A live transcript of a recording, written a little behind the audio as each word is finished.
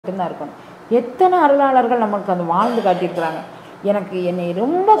மட்டும்தான் இருக்கணும். எத்தனை அருளாளர்கள் நமக்கு அந்த வாழ்ந்து காட்டியிருக்கிறாங்க. எனக்கு என்னை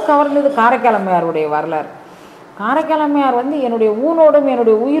ரொம்ப கவர்ந்தது காரைக்கால் அம்மையாருடைய வரலாறு. காரைக்கால் அம்மையார் என்னுடைய ஊனோடும்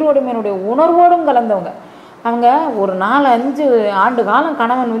என்னுடைய உயிரோடும் என்னுடைய உணர்வோடும் கலந்தவங்க. அவங்க ஒரு 4-5 ஆண்டு காலம்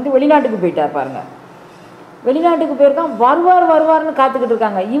கணவன் வெளிநாட்டுக்கு போயிட்டார் பாருங்க. வெளிநாட்டுக்கு போயிருக்கான், வருவார்னு காத்துக்கிட்டு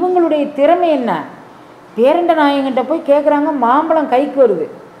இருக்காங்க. இவங்களுடைய திறமை என்ன? பேரண்ட நாயங்கிட்ட போய் கேட்குறாங்க, மாம்பழம் கைக்கு வருது.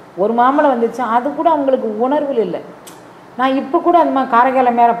 ஒரு மாம்பழம் வந்துச்சு, அது கூட அவங்களுக்கு உணர்வில் இல்லை. நான் இப்போ கூட அந்த மாதிரி காரைக்கால்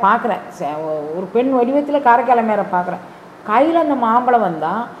அம்மையாரை பார்க்குறேன். ஒரு பெண் வடிவத்தில் காரைக்கால் அம்மையாரை பார்க்குறேன். கையில் அந்த மாம்பழம்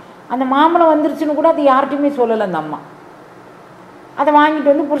வந்தால், அந்த மாம்பழம் வந்துருச்சுன்னு கூட அது யார்கிட்டையுமே சொல்லலை. அந்த அம்மா அதை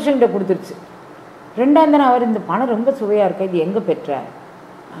வாங்கிட்டு புருஷன்கிட்ட கொடுத்துருச்சு. 2ஆம் தினம் அவர், இந்த பணம் ரொம்ப சுவையாக இருக்கா, இது எங்கே பெற்ற?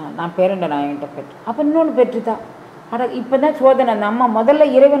 நான் பேரண்ட நாயன்கிட்ட பெற்றேன். அப்போ இன்னொன்று பெற்றுதா? இப்போ தான் சோதனை. அந்த அம்மா முதல்ல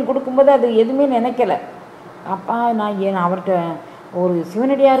இறைவன் கொடுக்கும்போது அது எதுவுமே நினைக்கலை. அப்பா நான் அவர்கிட்ட ஒரு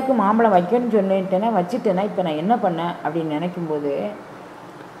சிவனடியாருக்கு மாம்பழம் வைக்கணும்னு சொல்லிட்டேன்னா வச்சுட்டேன்னா இப்போ நான் என்ன பண்ணேன் அப்படின்னு நினைக்கும்போது,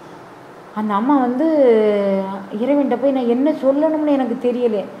 அந்த அம்மா இறைவன்கிட்ட போய் நான் என்ன சொல்லணும்னு எனக்கு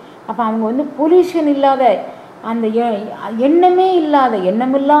தெரியலை. அப்போ அவங்க பொல்யூஷன் இல்லாத, அந்த எண்ணமே இல்லாத,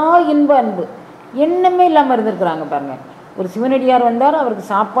 எண்ணமில்லா இன்ப அன்பு, எண்ணமே இல்லாமல் இருந்திருக்கிறாங்க பாருங்கள். ஒரு சிவனடியார் வந்தார், அவருக்கு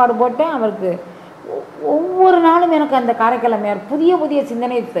சாப்பாடு போட்டேன். அவருக்கு ஒவ்வொரு நாளும் எனக்கு அந்த காரைக்கால் அம்மையார் புதிய புதிய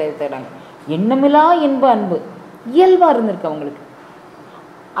சிந்தனையை தராங்க. எண்ணமில்லா இன்ப அன்பு இயல்பாக இருந்திருக்கு அவங்களுக்கு.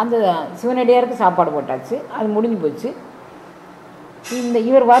 அந்த சிவனடியாருக்கு சாப்பாடு போட்டாச்சு, அது முடிஞ்சு போச்சு.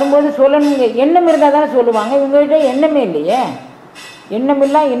 இவர் வரும்போது சொல்லணுங்க, எண்ணம் இருந்தால் தானே சொல்லுவாங்க. இவங்ககிட்ட எண்ணமே இல்லையே,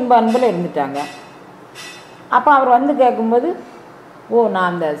 எண்ணமில்லா இன்ப அன்பில் இருந்துட்டாங்க. அப்போ அவர் கேட்கும்போது, நான்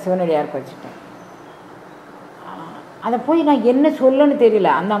அந்த சிவனடியாருக்கு வச்சுட்டேன். அதை போய் நான் என்ன சொல்லணும்னு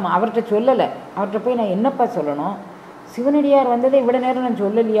தெரியல. அந்த அவர்கிட்ட சொல்லலை. அவர்கிட்ட போய் நான் என்னப்பா சொல்லணும்? சிவனடியார் வந்ததை இவ்வளோ நேரம் நான்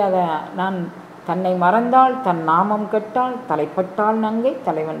சொல்லலையா? நான் தன்னை மறந்தால் தன் நாமம் கெட்டால் தலைப்பட்டால் நங்கை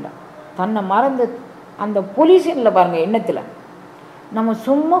தலைவன்டான். தன்னை மறந்து அந்த பொல்யூஷனில் பாருங்கள், எண்ணத்தில் நம்ம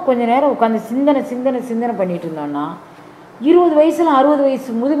சும்மா கொஞ்சம் நேரம் உட்காந்து சிந்தனை பண்ணிகிட்டு இருந்தோம்னா 20 வயசில் 60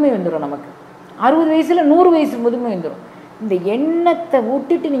 வயசு முதுமை வந்துடும் நமக்கு. 60 வயசில் 100 வயசு முதுமை வந்துடும். இந்த எண்ணத்தை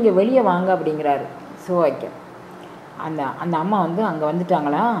விட்டுட்டு நீங்கள் வெளியே வாங்க அப்படிங்கிறாரு சிவவாக்கியம். அந்த அம்மா அங்கே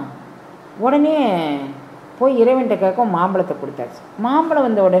வந்துட்டாங்களா, உடனே போய் இறைவன்கிட்ட கேட்க மாம்பழத்தை கொடுத்தாச்சு. மாம்பழம்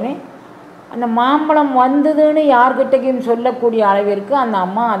வந்த உடனே அந்த மாம்பழம் வந்ததுன்னு யார்கிட்டையும் சொல்லக்கூடிய அளவிற்கு அந்த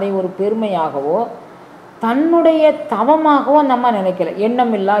அம்மா அதை ஒரு பெருமையாகவோ தன்னுடைய தவமாகவோ அந்த அம்மா நினைக்கல.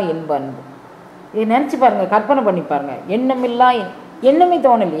 எண்ணமில்லா இன்ப அன்பு. இதை நினச்சி பாருங்கள், கற்பனை பண்ணி பாருங்கள். எண்ணமில்லா எண்ணமே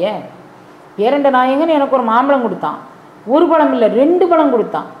தோணலையே. பேரண்ட நாயகன் எனக்கு ஒரு மாம்பழம் கொடுத்தான். ஒரு பழம் இல்லை, 2 பழம்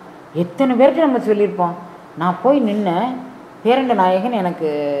கொடுத்தான். எத்தனை பேர்கிட்ட நம்ம சொல்லியிருப்போம், நான் போய் நின்னேன், பேரண்ட நாயகன் எனக்கு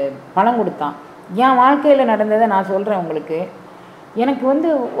பழம் கொடுத்தான். என் வாழ்க்கையில் நடந்ததை நான் சொல்கிறேன் உங்களுக்கு. எனக்கு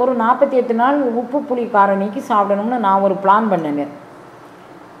ஒரு 48 நாள் உப்பு புளி காரணிக்கு சாப்பிடணும்னு நான் ஒரு பிளான் பண்ணேன்.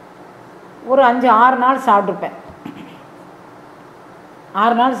 ஒரு 5-6 நாள் சாப்பிட்ருப்பேன்.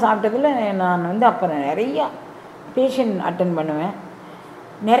 6 நாள் சாப்பிட்டதில் நான் அப்போ நிறையா பேஷண்ட் அட்டன் பண்ணுவேன்.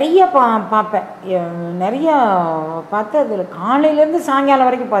 நிறைய பார்ப்பேன். நிறையா பார்த்து அதில் காலையிலேருந்து சாயங்காலம்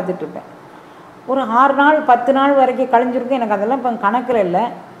வரைக்கும் பார்த்துட்ருப்பேன். ஒரு 6 நாள் 10 நாள் வரைக்கும் கழிஞ்சிருக்கும். எனக்கு அதெல்லாம் இப்போ கணக்கில் இல்லை.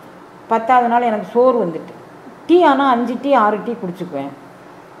 10ஆவது நாள் எனக்கு சோறு வந்துட்டு. டீ ஆனால் 5 டீ 6 டீ குடிச்சுக்குவேன்.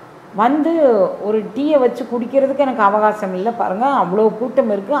 ஒரு டீயை வச்சு குடிக்கிறதுக்கு எனக்கு அவகாசம் இல்லை பாருங்கள். அவ்வளோ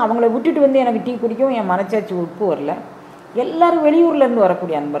கூட்டம் இருக்குது. அவங்கள விட்டுட்டு எனக்கு டீ குடிக்கவும் என் மனச்சாட்சி உப்பு வரல. எல்லோரும் வெளியூர்லேருந்து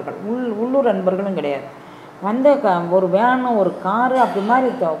வரக்கூடிய அன்பர்கள், உள்ளூர் அன்பர்களும் கிடையாது. ஒரு வேனும் ஒரு காரு அப்படி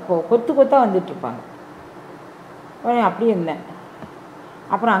மாதிரி கொத்து கொத்தாக வந்துட்டுருப்பாங்க. அப்படியே இருந்தேன்.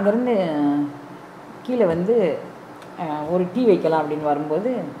 அப்புறம் அங்கேருந்து கீழே ஒரு டீ வைக்கலாம் அப்படின்னு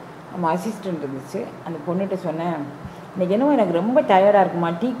வரும்போது நம்ம அசிஸ்டண்ட் இருந்துச்சு. அந்த பொண்ணுகிட்ட சொன்னேன், இன்றைக்கி என்னவோ எனக்கு ரொம்ப டயர்டாக இருக்குமா,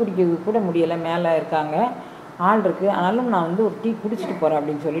 டீ குடிக்க கூட முடியலை, மேலே இருக்காங்க ஆள் இருக்குது, ஆனாலும் நான் ஒரு டீ குடிச்சிட்டு போகிறேன்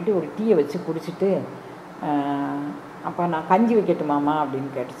அப்படின்னு சொல்லிட்டு ஒரு டீயை வச்சு குடிச்சிட்டு, அப்போ நான் கஞ்சி வைக்கட்டுமாம்மா அப்படின்னு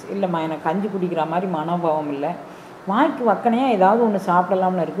கேட்டுச்சு. இல்லைம்மா, எனக்கு கஞ்சி குடிக்கிற மாதிரி மனோபாவம் இல்லை, வாய்க்கு வக்கனையாக ஏதாவது ஒன்று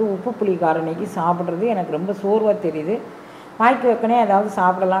சாப்பிடலாம்னு இருக்குது. உப்பு புளி காரணிக்கு சாப்பிட்றது எனக்கு ரொம்ப சோர்வாக தெரியுது. வாய்க்கு வைக்கனையாக ஏதாவது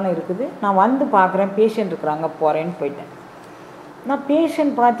சாப்பிடலான்னு இருக்குது. நான் பார்க்குறேன், பேஷண்ட் இருக்கிறாங்க, போகிறேன்னு போயிட்டேன். நான்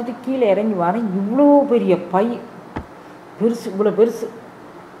பேஷண்ட் பார்த்துட்டு கீழே இறங்கி வரேன். இவ்வளோ பெரிய பை, பெருசு, இவ்வளோ பெருசு.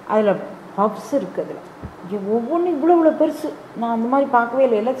 அதில் பப்ஸ் இருக்குது. அதில் ஒவ்வொன்றும் இவ்வளோ பெருசு. நான் அந்த மாதிரி பார்க்கவே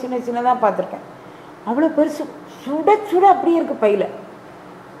இல்லை, எல்லாம் சின்னதாக பார்த்துருக்கேன். அவ்வளோ பெருசு, சுட அப்படியே இருக்குது பையில்.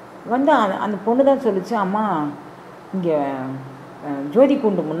 அந்த பொண்ணு தான் சொல்லிச்சு, அம்மா இங்கே ஜோதி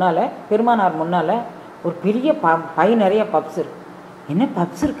குண்டு முன்னால், பெருமானார் முன்னால் ஒரு பெரிய பை நிறைய பப்ஸ் இருக்குது. என்ன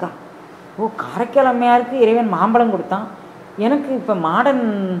பப்ஸ் இருக்கா? காரைக்கால் அம்மையாருக்கு இறைவன் மாம்பழம் கொடுத்தான், எனக்கு இப்போ மாடர்ன்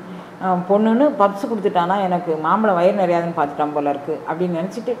பொண்ணுன்னு பப்ஸ் கொடுத்துட்டானா, எனக்கு மாம்பழம் வயிறு நிறையாதுன்னு பார்த்துட்டான் போல இருக்குது அப்படின்னு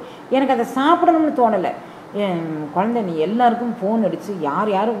நினச்சிட்டு எனக்கு அதை சாப்பிடணும்னு தோணலை. குழந்தை, நீ எல்லாருக்கும் ஃபோன் அடித்து யார்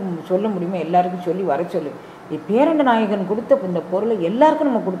யாரும் சொல்ல முடியுமோ எல்லாருக்கும் சொல்லி வர சொல்லு, பேரண்ட நாயகன் கொடுத்த இந்த பொருளை எல்லாருக்கும்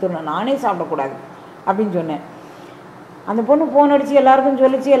நம்ம கொடுத்துடணும், நானே சாப்பிடக்கூடாது அப்படின்னு சொன்னேன். அந்த பொண்ணு ஃபோன் அடித்து எல்லாருக்கும்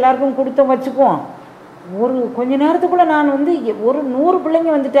சொல்லிச்சு, எல்லாருக்கும் கொடுத்தோம் வச்சுக்குவோம். ஒரு கொஞ்ச நேரத்துக்குள்ளே நான் வந்து ஒரு 100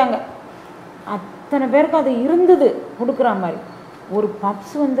 பிள்ளைங்க வந்துட்டாங்க. அத்தனை பேருக்கு அது இருந்தது கொடுக்குற மாதிரி. ஒரு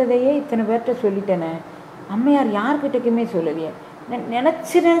பப்ஸ் வந்ததையே இத்தனை பேர்கிட்ட சொல்லிட்டேனே, அம்மையார் யார்கிட்டக்குமே சொல்லலையே.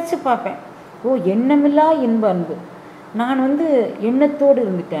 நினச்சி பார்ப்பேன், ஓ எண்ணமில்லா இன்ப அன்பு. நான் வந்து எண்ணத்தோடு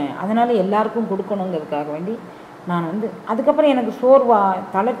இருந்துட்டேன், அதனால் எல்லாருக்கும் கொடுக்கணுங்கிறதுக்காக வேண்டி நான் வந்து அதுக்கப்புறம் எனக்கு சோர்வா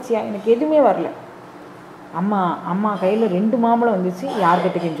தளர்ச்சியாக எனக்கு எதுவுமே வரல. அம்மா கையில் 2 மாம்பழம் வந்துச்சு,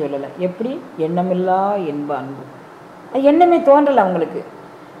 யார்கிட்டக்கும் சொல்லலை. எப்படி? எண்ணமில்லா இன்ப அன்பு. அது எண்ணமே தோன்றலை அவங்களுக்கு.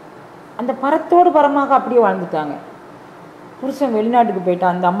 அந்த பரத்தோடு பரமாக அப்படியே வாழ்ந்துட்டாங்க. புருஷன் வெளிநாட்டுக்கு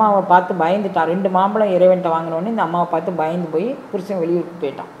போயிட்டான், அந்த அம்மாவை பார்த்து பயந்துட்டான். 2 மாம்பழம் இறைவன்ட்ட வாங்கினோடனே இந்த அம்மாவை பார்த்து பயந்து போய் புருஷன் வெளியூருக்கு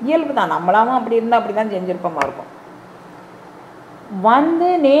போயிட்டான். இயல்பு தான், நம்மளாவும் அப்படி இருந்தால் அப்படி தான் செஞ்சுருப்போமா இருக்கும். வந்து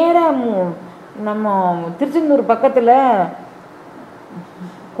நேராக நம்ம திருச்செந்தூர் பக்கத்தில்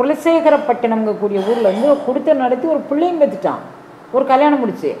குலசேகரப்பட்டினம்ங்கக்கூடிய ஊரில் வந்து கொடுத்த நடத்தி ஒரு பிள்ளையும் பெற்றுட்டான், ஒரு கல்யாணம்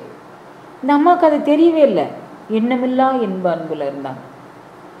முடிச்சு. இந்த அம்மாவுக்கு அது தெரியவே இல்லை. எண்ணமில்லா இன்ப அன்புல இருந்தாங்க.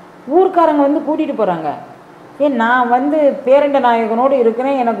 ஊர்க்காரங்க வந்து கூட்டிகிட்டு போகிறாங்க. நான் வந்து பேரண்ட நாயகனோடு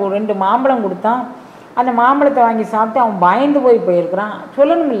இருக்கிறேன், எனக்கு ஒரு 2 மாம்பழம் கொடுத்தான், அந்த மாம்பழத்தை வாங்கி சாப்பிட்டு அவன் பயந்து போயிருக்கிறான்.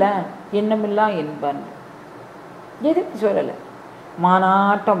 சொல்லணுமில்ல, எண்ணமில்லா இன்ப அன்பு. எதுக்கு சொல்லலை?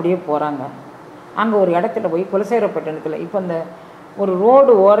 மாநாட்டம் அப்படியே போகிறாங்க. அங்கே ஒரு இடத்துல போய் குலசேகரப்பட்டினத்தில் இப்போ இந்த ஒரு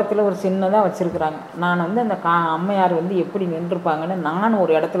ரோடு ஓரத்தில் ஒரு சின்னதாக வச்சுருக்குறாங்க. நான் வந்து அந்த அம்மையார் வந்து எப்படி நின்றுருப்பாங்கன்னு நானும்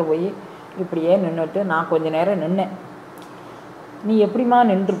ஒரு இடத்துல போய் இப்படியே நின்றுட்டு நான் கொஞ்சம் நேரம் நின்னேன். நீ எப்படிமா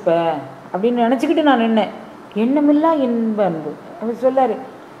நின்றுப்ப அப்படின்னு நினச்சிக்கிட்டு நான் நின்னேன். எண்ணமில்லா இன்ப அன்பு. அவர் சொல்லார்,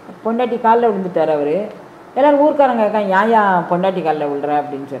 பொண்டாட்டி காலில் விழுந்துட்டார் அவர். எல்லோரும் ஊர்க்காரங்க இருக்கான், யாயா பொண்டாட்டி காலில் விழுற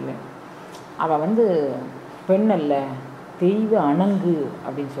அப்படின்னு சொல்லி. அவள் வந்து பெண் அல்ல, தெய்வ அணங்கு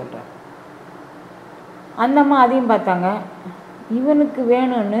அப்படின்னு சொல்கிறார். அந்த அம்மா அதையும் பார்த்தாங்க. இவனுக்கு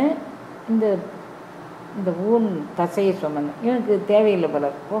வேணும்னு இந்த இந்த ஊன் தசையை சொன்னாங்க. இவனுக்கு தேவையில்லை போல.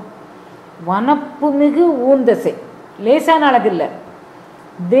 ஓ வனப்பு மிகு ஊன் தசை, லேசான அழகு இல்லை,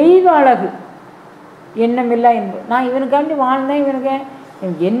 தெய்வ அழகு. எண்ணமில்லா என்பது. நான் இவனுக்காண்டி வாழ்ந்தேன். இவனுக்கு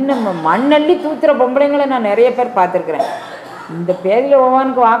என்ன மண்ணள்ளி தூத்துற பொம்பளைங்களை நான் நிறைய பேர் பார்த்துருக்குறேன். இந்த பேரில்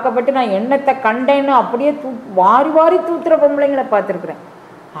ஒவ்வொன்றுக்கு வாக்கப்பட்டு நான் எண்ணத்தை கண்டேன்னு அப்படியே வாரி வாரி தூத்துற பொம்பளைங்களை பார்த்துருக்குறேன்.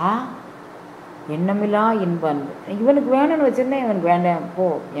 எண்ணமில்லா இன்ப அன்பு. இவனுக்கு வேணும்னு வச்சுருந்தேன், இவனுக்கு வேண்டாம் போ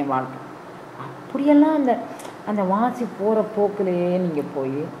என் வாழ்க்கை. அப்படியெல்லாம் அந்த அந்த வாசி போகிற போக்கிலேயே நீங்கள்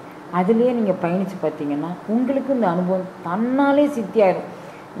போய் அதுலேயே நீங்கள் பயணித்து பார்த்தீங்கன்னா உங்களுக்கு இந்த அனுபவம் தன்னாலே சித்தியாயிடும்.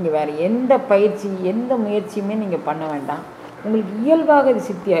 நீங்கள் வேறு எந்த பயிற்சி எந்த முயற்சியுமே நீங்கள் பண்ண வேண்டாம், உங்களுக்கு இயல்பாக இது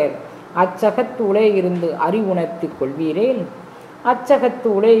சித்தியாயிடும். அச்சகத்து உலே இருந்து அறிவுணர்த்தி கொள்வீரேல், அச்சகத்து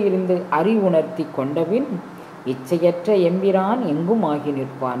உலே இருந்து அறிவுணர்த்தி கொண்டபின் இச்சையற்ற எம்பிரான் எங்கும் ஆகி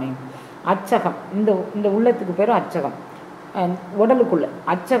நிற்பானே. அச்சகம், இந்த உள்ளத்துக்கு பேர் அச்சகம், உடலுக்குள்ள.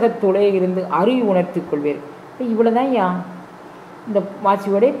 அச்சகத்துளே இருந்து அறிவு உணர்த்தி கொள்வீர். இப்போ இவ்வளோ தான் இந்த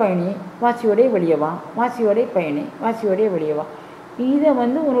வாசியோடே பயணி, வாசியோடே வெளியவா, வாசியோடே பயணி, வாசியோடே வெளியவா. இதை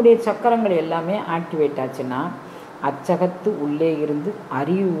வந்து உன்னுடைய சக்கரங்கள் எல்லாமே ஆக்டிவேட் ஆச்சுன்னா அச்சகத்து உள்ளே இருந்து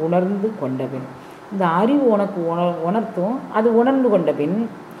அறிவு உணர்ந்து கொண்டபின், இந்த அறிவு உனக்கு உணர்த்தும், அது உணர்ந்து கொண்ட பின்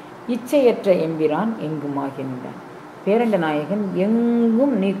இச்சையற்ற எம்பிரான் எங்குமாகி நின்றான். பேரண்ட நாயகன்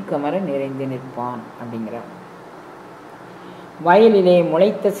எங்கும் நீக்கமர நிறைந்து நிற்பான் அப்படிங்கிறார். வயலிலே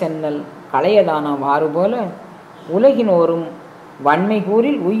முளைத்த சென்னல் களையதான வாறு போல உலகினோரும் வன்மை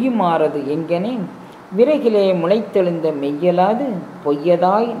கூறில் உய்யுமாறது எங்கனே, விறகிலே முளைத்தெழுந்த மெய்யலாது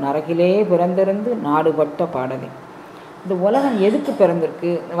பொய்யதாய் நரகிலே பிறந்திருந்து நாடுபட்ட பாடலே. இந்த உலகம் எதுக்கு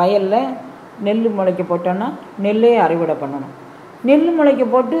பிறந்திருக்கு? வயலில் நெல் முளைக்க போட்டோன்னா நெல்லே அறுவடை பண்ணணும். நெல் முளைக்க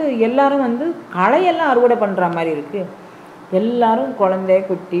போட்டு எல்லாரும் வந்து களையெல்லாம் அறுவடை பண்ணுற மாதிரி இருக்குது. எல்லாரும் குழந்தை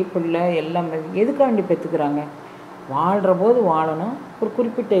குட்டி பிள்ளை எல்லாம் எதுக்காக வேண்டி பெற்றுக்கிறாங்க? வாழ்கிற போது வாழணும், ஒரு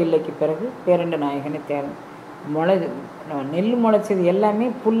குறிப்பிட்ட எல்லைக்கு பிறகு பேரண்ட நாயகனை தேவை. நெல் முளைச்சது எல்லாமே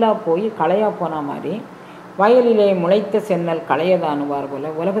புல்லாக போய் களையாக போன மாதிரி வயலிலே முளைத்த சென்னல் களையதானுவார் போல்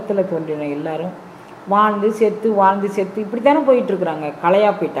உலகத்தில் தோன்றின எல்லாரும் வாழ்ந்து செத்து வாழ்ந்து செத்து இப்படி தானே போயிட்டுருக்குறாங்க,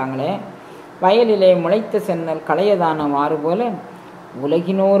 களையாக போயிட்டாங்களே. வயலிலே முளைத்த சென்னல் களையதான மாறு போல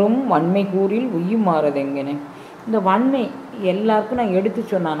உலகினோரும் வன்மை கூறில் உய்யுமாறதெங்கனே. இந்த வன்மை எல்லாருக்கும் நான் எடுத்து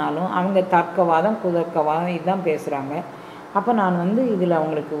சொன்னாலும் அவங்க தர்க்கவாதம் குதர்க்கவாதம் இதுதான் பேசுகிறாங்க. அப்போ நான் வந்து இதில்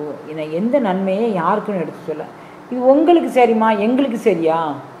அவங்களுக்கு எந்த நன்மையை யாருக்குன்னு எடுத்து சொல்ல, இது உங்களுக்கு சரிம்மா எங்களுக்கு சரியா,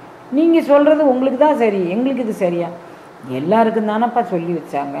 நீங்கள் சொல்கிறது உங்களுக்கு தான் சரி எங்களுக்கு இது சரியா, எல்லாருக்கும் தானப்பா சொல்லி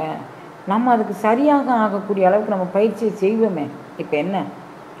வச்சாங்க. நம்ம அதுக்கு சரியாக ஆகக்கூடிய அளவுக்கு நம்ம பயிற்சியை செய்வோமே. இப்போ என்ன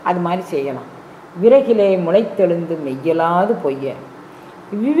அது மாதிரி செய்யலாம். விறகிலே முளைத்தெழுந்து மெய்யலாது பொய்ய.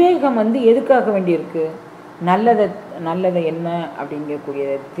 விவேகம் வந்து எதுக்காக வேண்டியிருக்கு? நல்லதை என்ன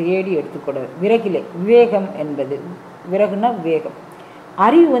அப்படிங்கக்கூடியதை தேடி எடுத்துக்கூடாது. விறகிலே விவேகம் என்பது, விறகுனா விவேகம்.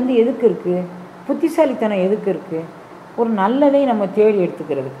 அறிவு வந்து எதுக்கு இருக்குது? புத்திசாலித்தனம் எதுக்கு இருக்குது? ஒரு நல்லதை நம்ம தேடி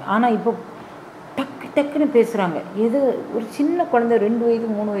எடுத்துக்கிறதுக்கு. ஆனால் இப்போ டக்கு டக்குன்னு பேசுகிறாங்க. எது ஒரு சின்ன குழந்தை 2 வயது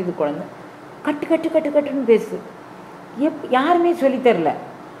 3 வயது குழந்தை கட்டு கட்டு கட்டு கட்டுன்னு பேசு. யாருமே சொல்லித்தரல.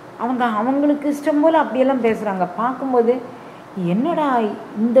 அவங்களுக்கு இஷ்டம் போல் அப்படியெல்லாம் பேசுகிறாங்க. பார்க்கும்போது என்னடா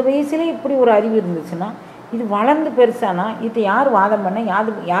இந்த வயசுல இப்படி ஒரு அறிவு இருந்துச்சுன்னா இது வளர்ந்து பெருசானா இதை யார் வாதம் பண்ண,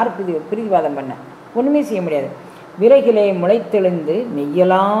 யார் பிரிதிவாதம் பண்ண? ஒன்றுமே செய்ய முடியாது. விறகிலே முளைத்தெழுந்து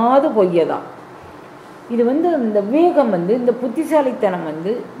நெய்யலாது பொய்யதா. இது வந்து இந்த விவேகம் வந்து, இந்த புத்திசாலித்தனம்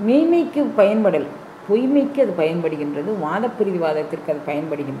வந்து மெய்மைக்கு பயன்படல், பொய்மைக்கு அது பயன்படுகின்றது. வாத பிரிதிவாதத்திற்கு அது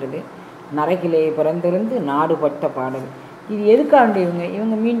பயன்படுகின்றது. நரகிலே பிறந்திருந்து நாடுபட்ட பாடல். இது எதுக்காண்டு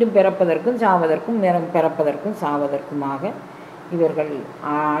இவங்க மீண்டும் பிறப்பதற்கும் சாவதற்கும், பிறப்பதற்கும் சாவதற்குமாக இவர்கள்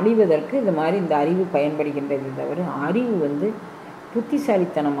அழிவதற்கு இது மாதிரி இந்த அறிவு பயன்படுகின்றது. தவிர அறிவு வந்து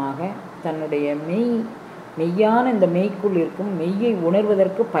புத்திசாலித்தனமாக தன்னுடைய மெய்யான இந்த மெய்க்குள் இருக்கும் மெய்யை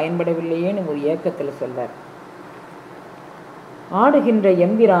உணர்வதற்கு பயன்படவில்லையேன்னு ஒரு ஏக்கத்தில் சொல்றார். ஆடுகின்ற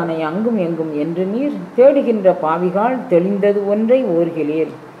எம்பிரானை அங்கும் எங்கும் என்று நீர் தேடுகின்ற பாவிகால் தெளிந்தது ஒன்றை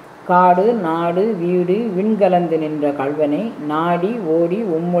ஓர்கிலேர். காடு நாடு வீடு விண்கலந்து நின்ற கல்வனை நாடி ஓடி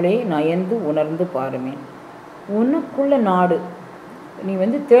உம்முளே நயந்து உணர்ந்து பாருமே. உனக்குள்ள நாடு, நீ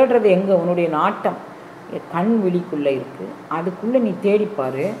வந்து தேடுறது எங்கே? உன்னுடைய நாட்டம் கண் விழிக்குள்ளே இருக்குது. அதுக்குள்ளே நீ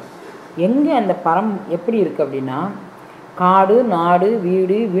தேடிப்பார். எங்கே அந்த பரம் எப்படி இருக்குது அப்படின்னா, காடு நாடு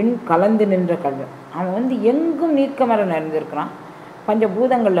வீடு விண் கலந்து நின்ற கல்வன். அவன் வந்து எங்கும் நீக்கமர நிறைஞ்சிருக்கிறான்.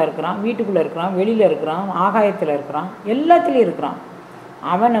 பஞ்சபூதங்களில் இருக்கிறான், வீட்டுக்குள்ளே இருக்கிறான், வெளியில் இருக்கிறான், ஆகாயத்தில் இருக்கிறான், எல்லாத்துலேயும் இருக்கிறான்.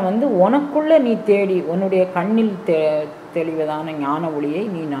 அவனை வந்து உனக்குள்ளே நீ தேடி, உன்னுடைய கண்ணில் தெளிவதான ஞான ஒளியை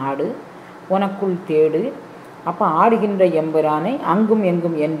நீ நாடு, உனக்குள் தேடு. அப்போ ஆடுகின்ற எம்பரானை அங்கும்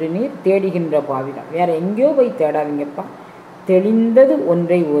எங்கும் என்று நீர் தேடுகின்ற பாவிகள். வேறு எங்கேயோ போய் தேடாதீங்கப்பா. தெளிந்தது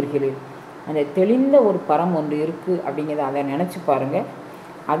ஒன்றை ஓர்கிறேன். அந்த தெளிந்த ஒரு பரம் ஒன்று இருக்குது அப்படிங்கிறத அதை நினச்சி பாருங்கள்.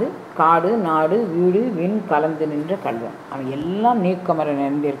 அது காடு நாடு வீடு விண் கலந்து நின்ற கல்வன். அவன் எல்லாம் நீக்கமர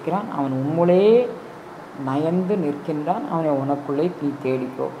நிறைந்திருக்கிறான். அவன் உம்முளே நயந்து நிற்கின்றான். அவனை உனக்குள்ளே நீ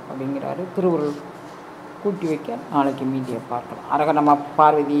தேடிக்கோ அப்படிங்கிறாரு திருவருள். கூட்டி வைக்க நாளைக்கு மீதியை பார்க்கலாம். அரக நம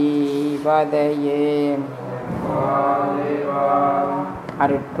பார்வதி பதையே.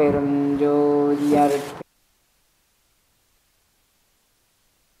 அருட்பெரும் ஜோதி அருட்